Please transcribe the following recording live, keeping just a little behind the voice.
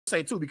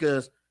say too,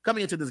 because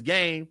coming into this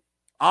game,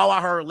 all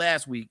I heard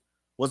last week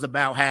was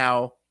about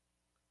how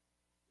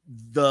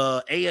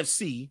the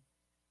AFC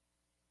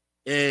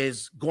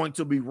is going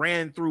to be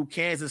ran through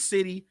Kansas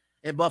City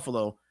and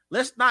Buffalo.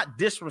 Let's not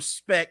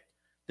disrespect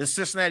the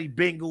Cincinnati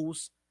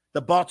Bengals,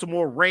 the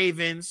Baltimore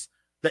Ravens,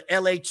 the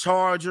LA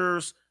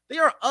Chargers.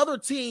 There are other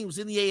teams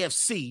in the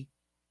AFC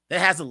that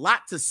has a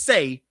lot to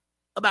say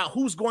about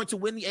who's going to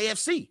win the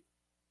AFC.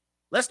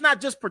 Let's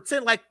not just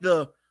pretend like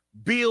the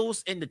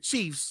Bills and the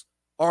Chiefs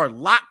are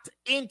locked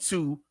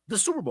into the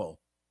Super Bowl.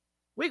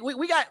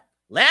 We got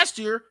last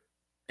year,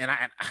 and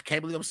I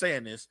can't believe I'm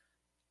saying this,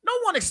 no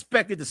one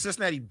expected the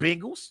Cincinnati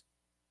Bengals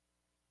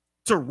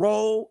to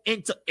roll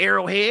into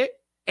Arrowhead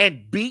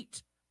and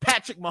beat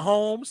Patrick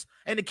Mahomes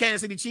and the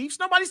Kansas City Chiefs.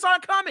 Nobody saw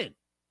it coming.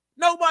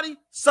 Nobody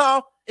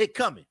saw it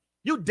coming.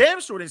 You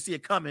damn sure didn't see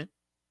it coming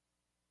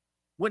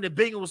when the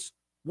Bengals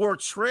were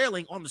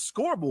trailing on the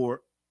scoreboard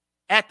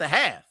at the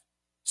half.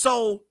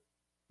 So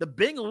the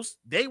Bengals,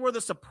 they were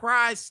the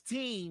surprise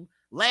team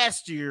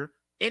last year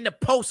in the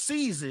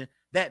postseason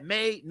that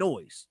made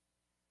noise.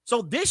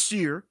 So this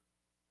year,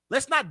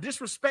 let's not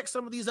disrespect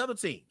some of these other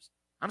teams.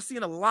 I'm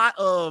seeing a lot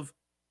of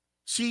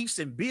Chiefs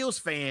and Bills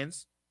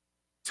fans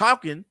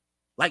talking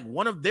like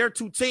one of their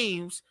two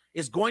teams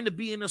is going to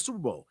be in the Super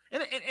Bowl.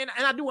 And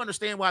I do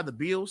understand why the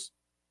Bills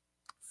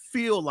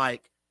feel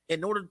like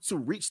in order to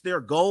reach their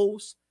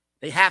goals,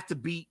 they have to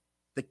beat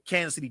the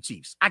Kansas City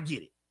Chiefs. I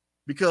get it.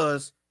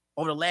 Because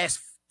over the last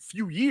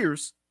few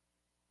years,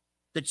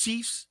 the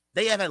Chiefs,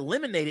 they have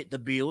eliminated the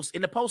Bills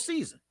in the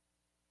postseason.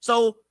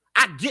 So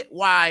I get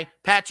why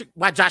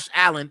Josh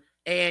Allen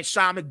and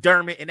Sean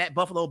McDermott and that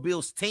Buffalo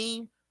Bills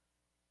team,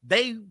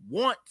 they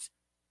want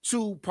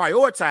to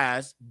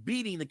prioritize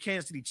beating the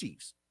Kansas City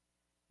Chiefs.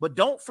 But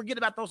don't forget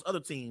about those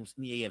other teams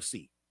in the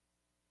AFC.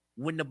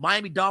 When the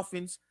Miami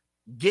Dolphins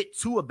get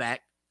Tua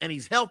back and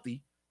he's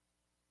healthy,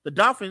 the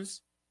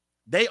Dolphins,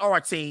 they are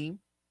a team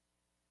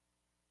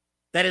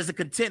that is a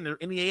contender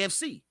in the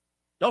AFC.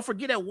 Don't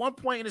forget at one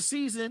point in the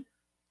season,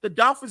 the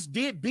Dolphins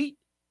did beat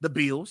the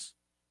Bills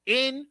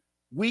in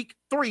week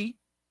 3,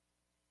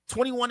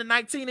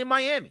 21-19 in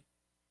Miami.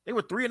 They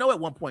were 3-0 at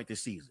one point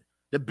this season.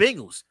 The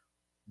Bengals,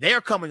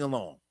 they're coming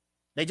along.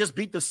 They just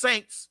beat the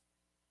Saints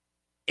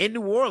in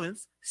New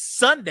Orleans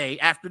Sunday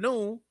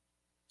afternoon.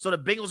 So the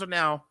Bengals are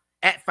now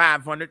at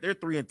 500. They're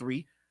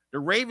 3-3. The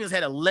Ravens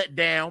had a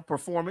letdown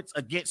performance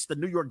against the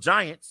New York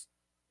Giants,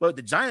 but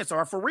the Giants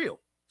are for real.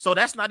 So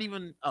that's not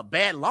even a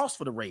bad loss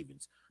for the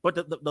Ravens. But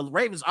the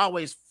Ravens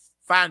always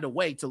find a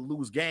way to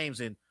lose games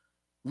and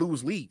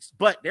lose leads.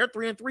 But they're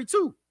 3-3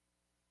 too.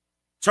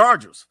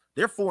 Chargers,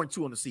 they're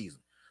 4-2 on the season.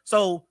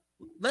 So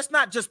let's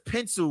not just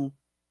pencil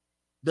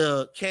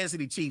the Kansas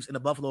City Chiefs and the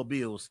Buffalo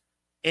Bills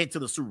into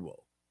the Super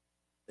Bowl.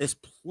 There's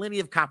plenty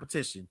of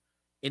competition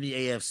in the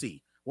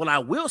AFC. What I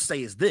will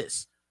say is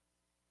this.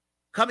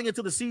 Coming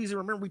into the season,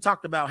 remember we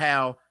talked about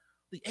how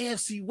the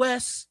AFC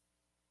West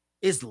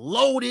is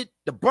loaded.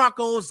 The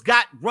Broncos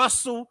got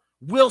Russell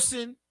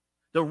Wilson.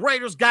 The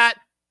Raiders got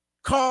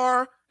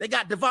Carr. They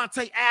got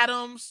Devontae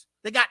Adams.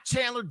 They got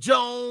Chandler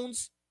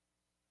Jones.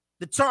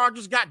 The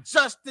Chargers got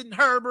Justin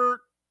Herbert,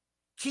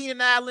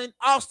 Keenan Allen,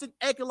 Austin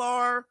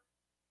Eckler.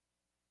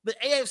 The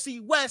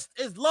AFC West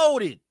is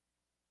loaded.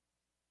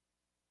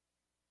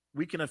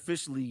 We can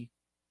officially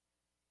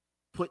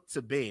put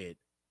to bed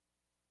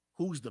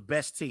who's the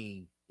best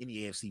team in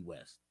the AFC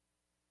West.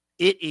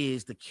 It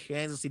is the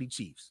Kansas City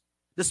Chiefs.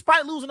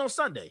 Despite losing on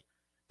Sunday,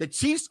 the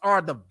Chiefs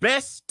are the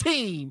best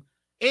team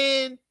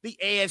in the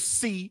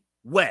AFC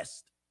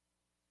West.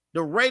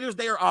 The Raiders,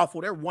 they are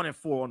awful. They're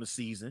 1-4 on the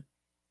season.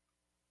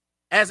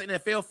 As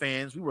NFL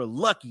fans, we were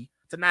lucky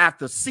to not have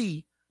to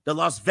see the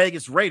Las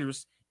Vegas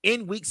Raiders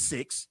in week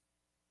 6.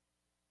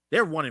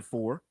 They're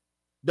 1-4.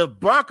 The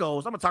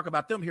Broncos, I'm going to talk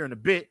about them here in a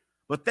bit,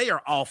 but they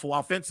are awful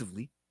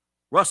offensively.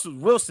 Russell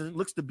Wilson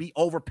looks to be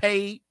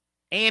overpaid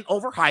and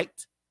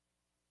overhyped.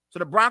 So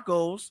the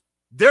Broncos,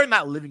 they're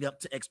not living up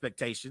to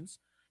expectations.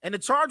 And the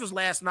Chargers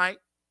last night,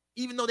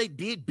 even though they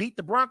did beat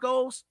the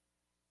Broncos,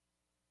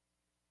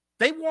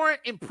 they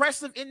weren't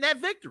impressive in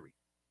that victory.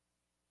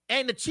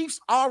 And the Chiefs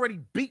already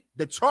beat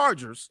the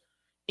Chargers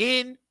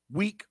in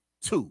week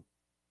 2.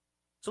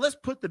 So let's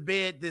put to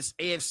bed this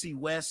AFC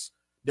West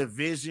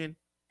division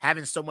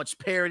having so much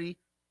parity.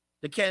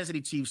 The Kansas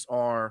City Chiefs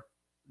are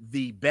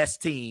the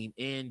best team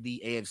in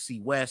the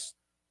AFC West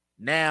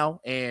now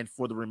and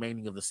for the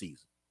remaining of the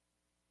season.